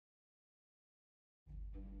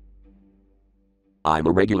I'm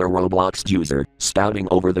a regular Roblox user, scouting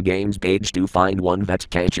over the game's page to find one that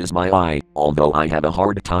catches my eye, although I have a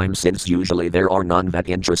hard time since usually there are none that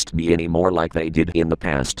interest me anymore like they did in the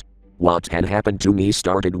past. What had happened to me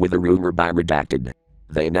started with a rumor by Redacted.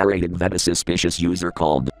 They narrated that a suspicious user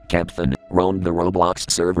called Kampfin roamed the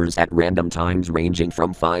Roblox servers at random times ranging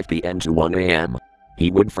from 5 p.m. to 1 a.m. He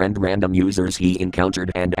would friend random users he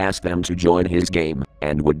encountered and ask them to join his game,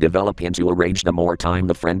 and would develop into a rage the more time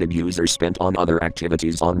the friended user spent on other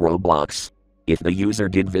activities on Roblox. If the user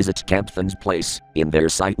did visit Kampfin's place, in their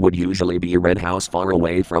sight would usually be a red house far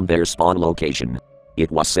away from their spawn location. It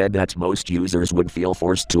was said that most users would feel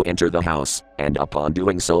forced to enter the house, and upon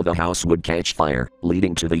doing so the house would catch fire,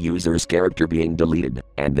 leading to the user's character being deleted,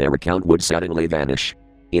 and their account would suddenly vanish.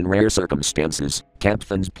 In rare circumstances,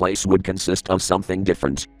 Kampfin's place would consist of something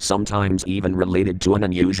different, sometimes even related to an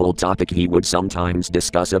unusual topic he would sometimes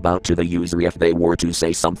discuss about to the user if they were to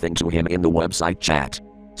say something to him in the website chat.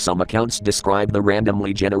 Some accounts describe the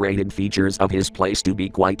randomly generated features of his place to be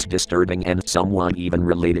quite disturbing and somewhat even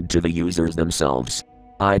related to the users themselves.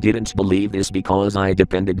 I didn't believe this because I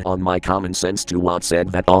depended on my common sense to what said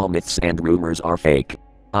that all myths and rumors are fake.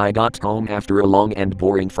 I got home after a long and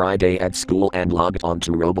boring Friday at school and logged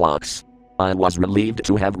onto Roblox. I was relieved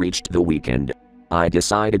to have reached the weekend. I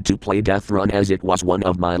decided to play Death Run as it was one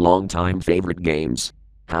of my longtime favorite games.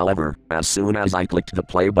 However, as soon as I clicked the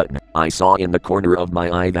play button, I saw in the corner of my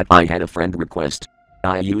eye that I had a friend request.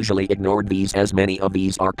 I usually ignored these as many of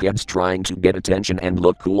these are kids trying to get attention and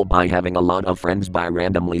look cool by having a lot of friends by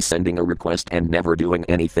randomly sending a request and never doing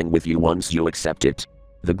anything with you once you accept it.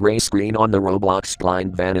 The gray screen on the Roblox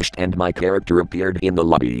blind vanished and my character appeared in the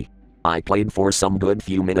lobby. I played for some good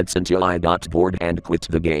few minutes until I got bored and quit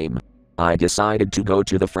the game. I decided to go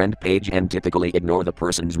to the friend page and typically ignore the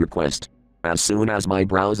person's request. As soon as my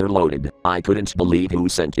browser loaded, I couldn't believe who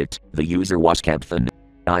sent it. The user was Kampfin.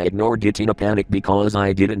 I ignored it in a panic because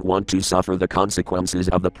I didn't want to suffer the consequences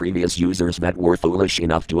of the previous users that were foolish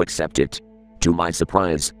enough to accept it. To my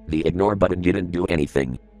surprise, the ignore button didn't do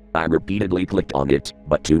anything. I repeatedly clicked on it,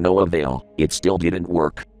 but to no avail, it still didn't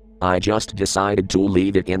work. I just decided to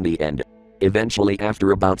leave it in the end. Eventually,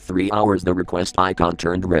 after about 3 hours, the request icon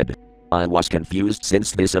turned red. I was confused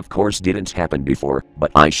since this of course didn't happen before,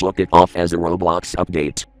 but I shook it off as a Roblox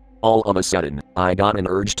update. All of a sudden, I got an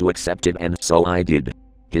urge to accept it and so I did.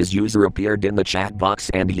 His user appeared in the chat box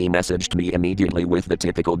and he messaged me immediately with the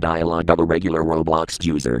typical dialogue of a regular Roblox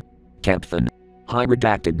user. Kampfin. Hi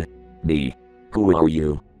Redacted. Me. Who are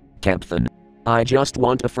you? Kampfin. I just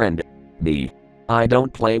want a friend. Me. I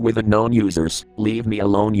don't play with unknown users, leave me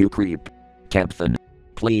alone you creep. Kampfin.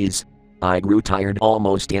 Please. I grew tired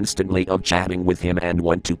almost instantly of chatting with him and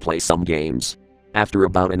went to play some games. After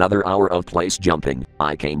about another hour of place jumping,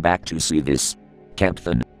 I came back to see this.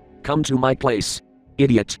 Kampfin. Come to my place.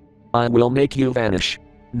 Idiot. I will make you vanish.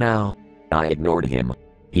 Now. I ignored him.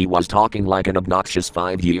 He was talking like an obnoxious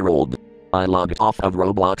 5-year-old. I logged off of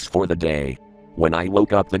Roblox for the day. When I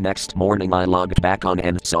woke up the next morning I logged back on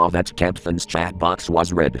and saw that Kampfin's chat box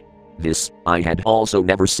was red. This, I had also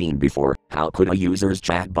never seen before. How could a user's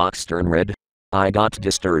chat box turn red? I got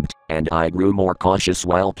disturbed, and I grew more cautious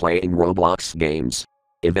while playing Roblox games.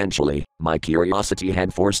 Eventually, my curiosity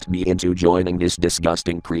had forced me into joining this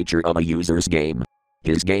disgusting creature of a user's game.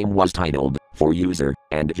 His game was titled, For User,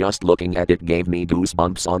 and just looking at it gave me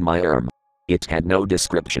goosebumps on my arm. It had no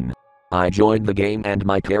description. I joined the game and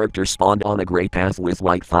my character spawned on a gray path with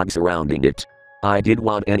white fog surrounding it. I did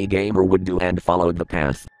what any gamer would do and followed the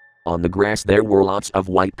path. On the grass there were lots of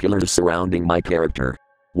white pillars surrounding my character.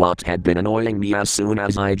 What had been annoying me as soon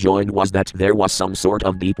as I joined was that there was some sort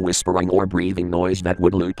of deep whispering or breathing noise that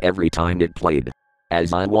would loop every time it played.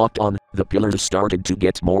 As I walked on, the pillars started to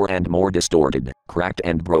get more and more distorted, cracked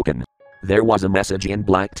and broken. There was a message in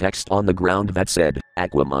black text on the ground that said,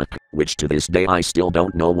 Aquamuck, which to this day I still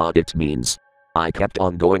don't know what it means. I kept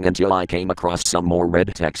on going until I came across some more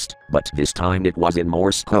red text, but this time it was in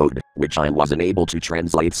Morse code, which I wasn't able to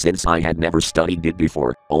translate since I had never studied it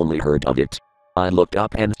before, only heard of it. I looked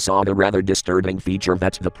up and saw the rather disturbing feature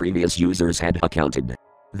that the previous users had accounted.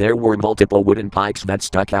 There were multiple wooden pikes that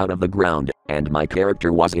stuck out of the ground, and my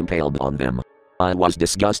character was impaled on them. I was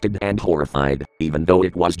disgusted and horrified, even though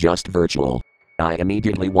it was just virtual. I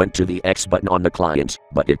immediately went to the X button on the client,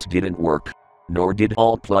 but it didn't work. Nor did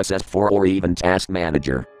Alt plus F4 or even Task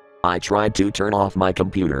Manager. I tried to turn off my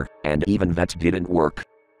computer, and even that didn't work.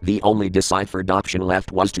 The only deciphered option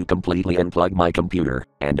left was to completely unplug my computer,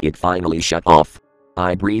 and it finally shut off.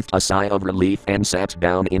 I breathed a sigh of relief and sat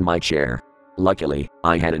down in my chair. Luckily,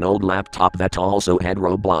 I had an old laptop that also had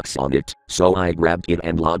Roblox on it, so I grabbed it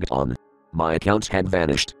and logged on. My account had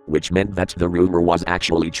vanished, which meant that the rumor was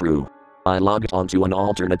actually true. I logged onto an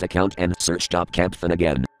alternate account and searched up Kampfin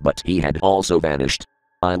again, but he had also vanished.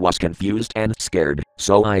 I was confused and scared,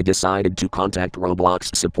 so I decided to contact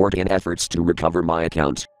Roblox support in efforts to recover my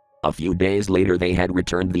account. A few days later they had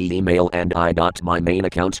returned the email and I got my main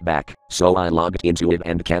account back, so I logged into it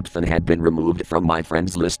and Kampfin had been removed from my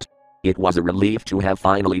friends list. It was a relief to have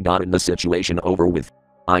finally gotten the situation over with.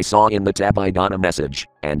 I saw in the tab I got a message,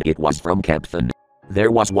 and it was from Kampfin.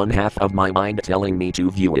 There was one half of my mind telling me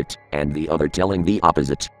to view it, and the other telling the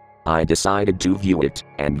opposite. I decided to view it,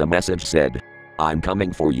 and the message said, "I'm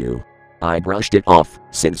coming for you." I brushed it off,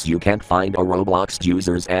 since you can't find a Roblox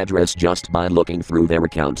user's address just by looking through their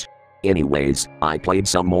account. Anyways, I played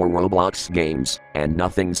some more Roblox games, and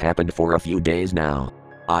nothing's happened for a few days now.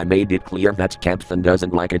 I made it clear that Kampfin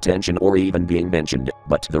doesn't like attention or even being mentioned,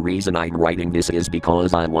 but the reason I'm writing this is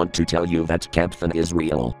because I want to tell you that Kampfin is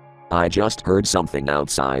real. I just heard something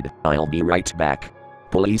outside, I'll be right back.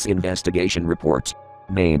 Police investigation report.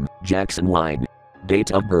 Name, Jackson Wine.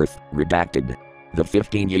 Date of birth, redacted. The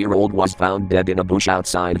 15-year-old was found dead in a bush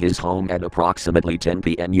outside his home at approximately 10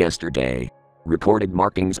 p.m. yesterday. Recorded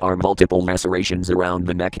markings are multiple lacerations around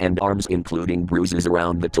the neck and arms including bruises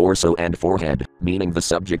around the torso and forehead, meaning the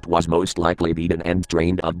subject was most likely beaten and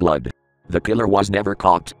drained of blood. The killer was never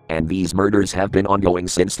caught, and these murders have been ongoing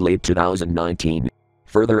since late 2019.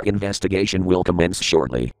 Further investigation will commence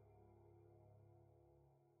shortly.